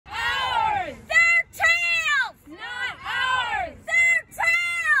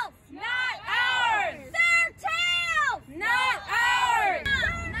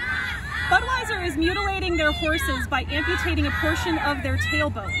their horses by amputating a portion of their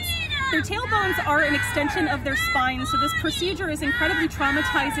tailbones. Their tailbones are an extension of their spine, so this procedure is incredibly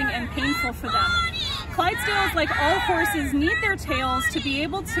traumatizing and painful for them. Clydesdales, like all horses, need their tails to be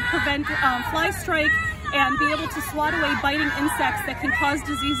able to prevent fly strike and be able to swat away biting insects that can cause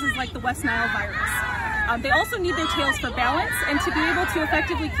diseases like the West Nile virus. They also need their tails for balance and to be able to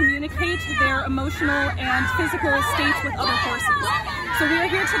effectively communicate their emotional and physical states with other horses. So we are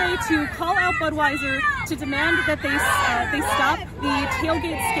here today to call out Budweiser to demand that they stop the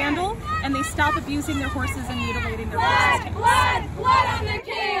tailgate scandal and they stop abusing their horses and mutilating their horses' tails. Blood on their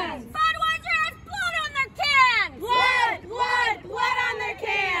cans! Budweiser has blood on their cans! Blood on their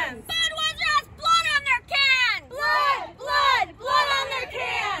cans! Budweiser has blood on their cans! Blood on their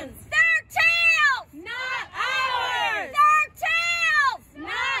cans! Their tails! Not ours! Their tails!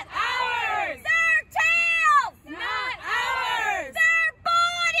 Not ours! Their tails! Not ours! Their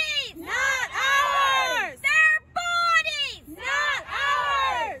bodies! Not ours! Their bodies! Not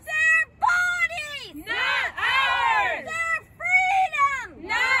ours! Their bodies! Not ours! Their freedom!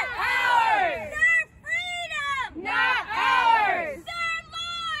 Not ours! Their freedom! Not ours! Their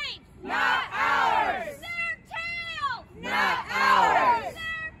life! Not ours! Their tails! Not ours!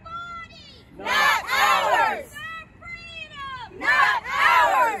 Their bodies! Not ours! Their freedom! Not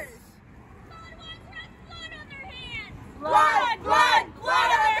ours! Budweiser has blood on their hands! Blood on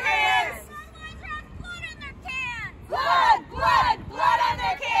their hands! Budweiser has blood on their cans! Blood on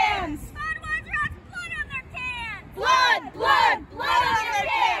their cans! Budweiser has blood on their cans! Blood on their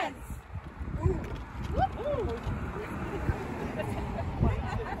cans!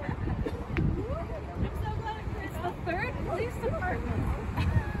 It's the 3rd police department.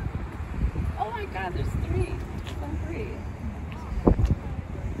 Oh my God, there's 3. There's been 3.